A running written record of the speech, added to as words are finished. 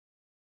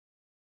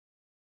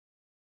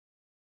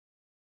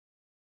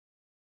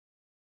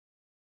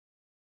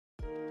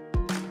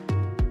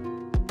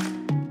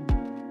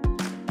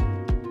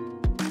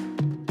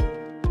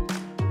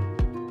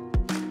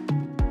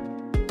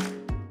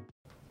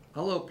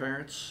Hello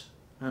parents,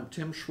 I'm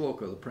Tim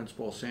Schwolka, the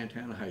principal of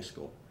Santana High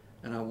School,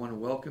 and I want to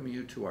welcome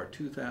you to our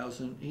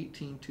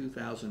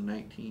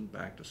 2018-2019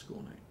 Back to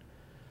School Night.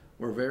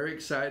 We're very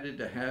excited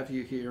to have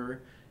you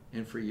here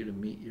and for you to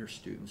meet your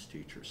students'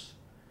 teachers.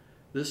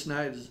 This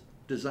night is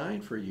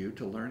designed for you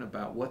to learn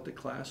about what the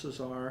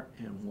classes are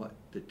and what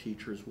the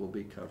teachers will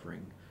be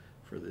covering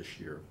for this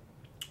year.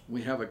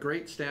 We have a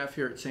great staff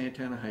here at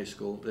Santana High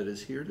School that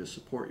is here to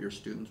support your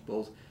students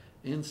both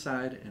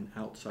inside and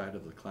outside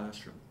of the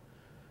classroom.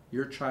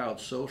 Your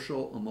child's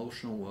social,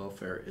 emotional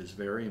welfare is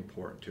very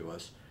important to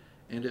us,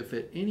 and if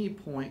at any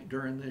point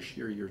during this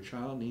year your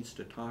child needs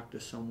to talk to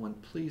someone,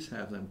 please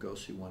have them go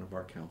see one of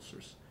our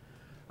counselors.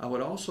 I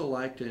would also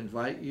like to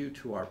invite you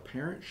to our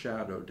Parent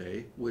Shadow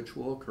Day, which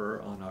will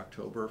occur on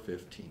October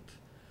 15th.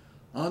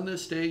 On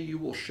this day, you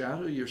will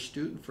shadow your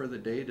student for the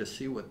day to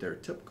see what their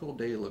typical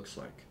day looks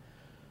like.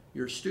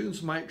 Your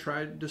students might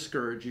try to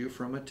discourage you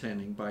from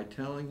attending by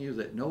telling you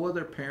that no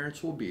other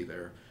parents will be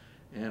there,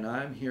 and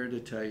I'm here to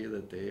tell you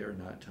that they are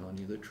not telling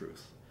you the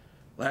truth.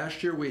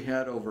 Last year we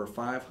had over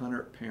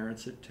 500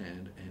 parents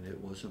attend, and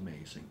it was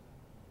amazing.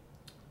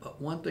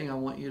 But one thing I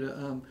want you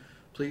to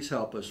please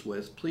help us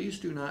with, please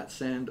do not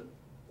send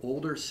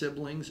older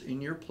siblings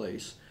in your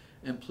place,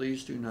 and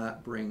please do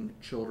not bring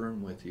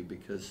children with you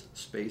because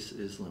space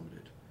is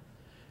limited.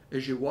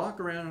 As you walk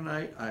around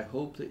tonight, I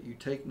hope that you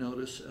take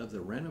notice of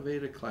the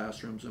renovated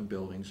classrooms and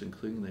buildings,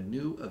 including the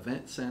new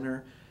event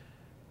center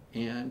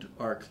and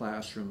our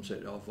classrooms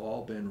that have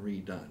all been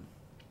redone.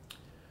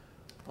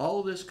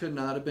 All of this could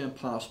not have been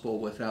possible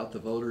without the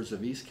voters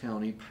of East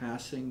County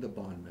passing the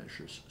bond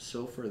measures.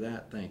 So for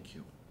that, thank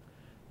you.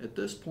 At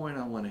this point,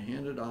 I want to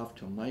hand it off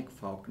to Mike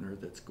Faulkner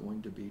that's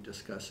going to be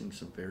discussing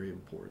some very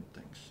important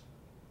things.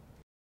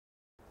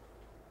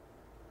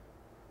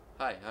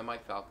 Hi, I'm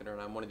Mike Faulkner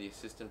and I'm one of the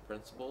assistant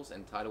principals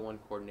and Title I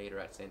coordinator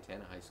at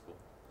Santana High School.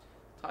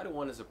 Title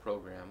I is a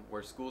program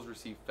where schools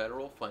receive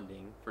federal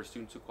funding for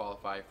students who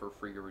qualify for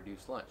free or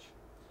reduced lunch.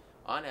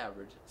 On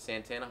average,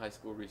 Santana High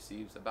School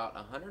receives about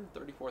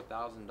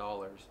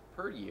 $134,000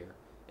 per year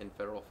in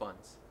federal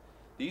funds.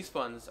 These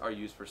funds are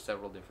used for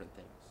several different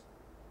things.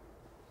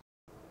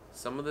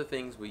 Some of the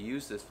things we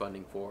use this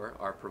funding for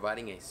are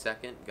providing a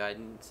second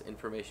guidance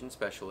information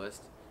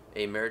specialist,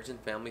 a marriage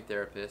and family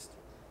therapist,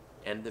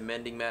 and the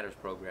Mending Matters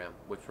program,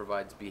 which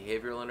provides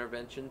behavioral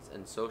interventions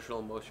and social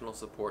emotional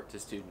support to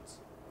students.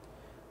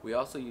 We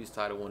also use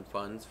Title I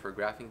funds for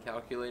graphing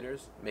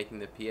calculators, making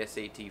the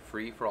PSAT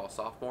free for all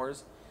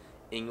sophomores,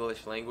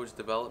 English language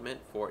development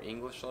for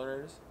English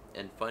learners,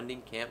 and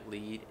funding Camp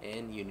Lead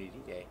and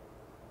Unity Day.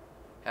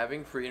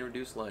 Having free and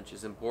reduced lunch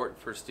is important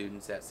for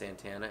students at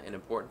Santana and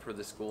important for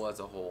the school as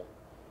a whole.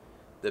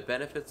 The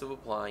benefits of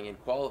applying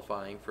and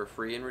qualifying for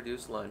free and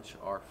reduced lunch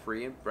are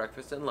free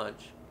breakfast and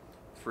lunch,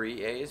 free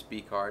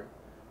ASB card,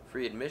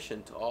 free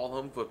admission to all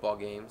home football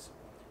games,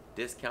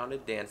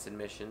 discounted dance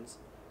admissions,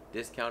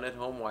 discounted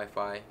home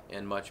Wi-Fi,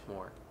 and much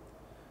more.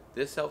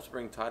 This helps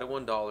bring Title I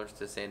dollars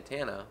to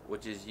Santana,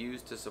 which is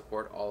used to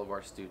support all of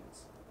our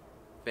students.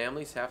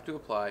 Families have to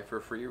apply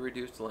for free or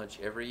reduced lunch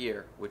every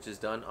year, which is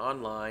done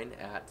online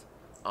at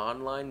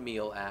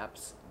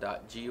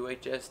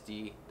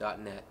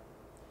onlinemealapps.guhsd.net.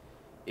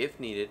 If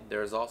needed,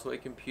 there is also a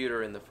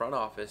computer in the front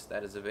office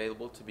that is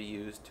available to be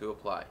used to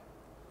apply.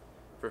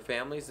 For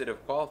families that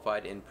have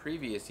qualified in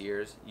previous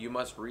years, you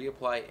must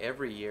reapply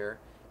every year,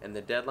 and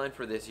the deadline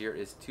for this year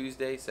is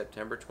Tuesday,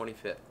 September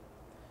 25th.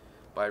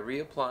 By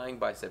reapplying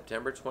by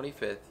September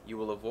 25th, you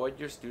will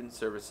avoid your student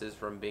services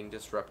from being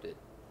disrupted.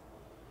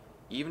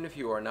 Even if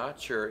you are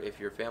not sure if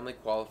your family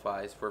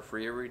qualifies for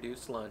free or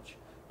reduced lunch,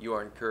 you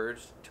are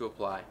encouraged to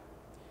apply.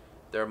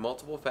 There are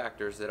multiple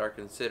factors that are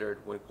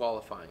considered when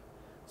qualifying,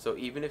 so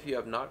even if you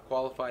have not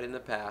qualified in the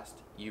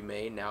past, you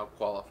may now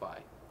qualify.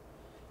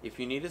 If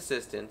you need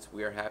assistance,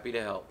 we are happy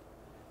to help.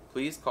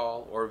 Please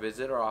call or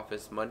visit our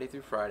office Monday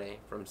through Friday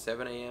from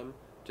 7 a.m.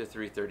 to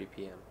 3:30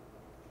 p.m.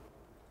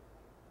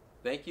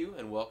 Thank you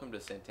and welcome to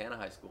Santana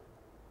High School.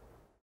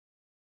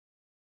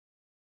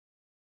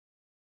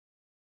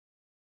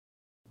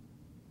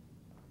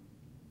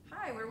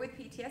 Hi, we're with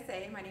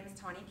PTSA. My name is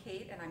Tawny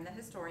Kate and I'm the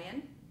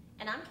historian.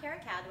 And I'm Kara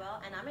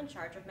Cadwell and I'm in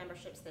charge of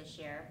memberships this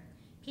year.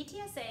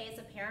 PTSA is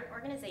a parent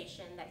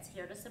organization that's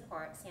here to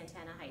support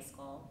Santana High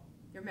School.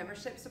 Your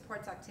membership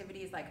supports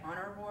activities like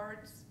honor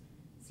awards,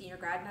 senior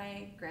grad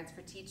night, grants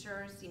for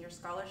teachers, senior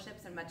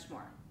scholarships, and much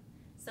more.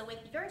 So with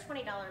your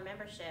 $20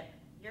 membership,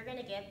 you're going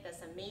to get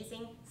this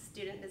amazing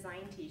student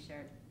design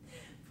t-shirt.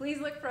 Please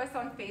look for us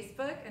on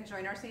Facebook and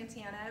join our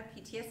Santana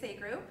PTSA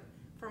group.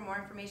 For more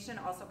information,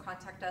 also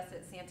contact us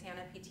at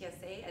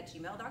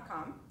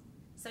santanaptsa@gmail.com.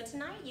 So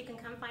tonight you can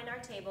come find our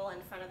table in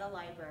front of the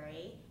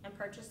library and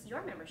purchase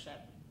your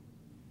membership.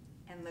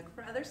 And look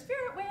for other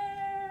spirit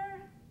wear.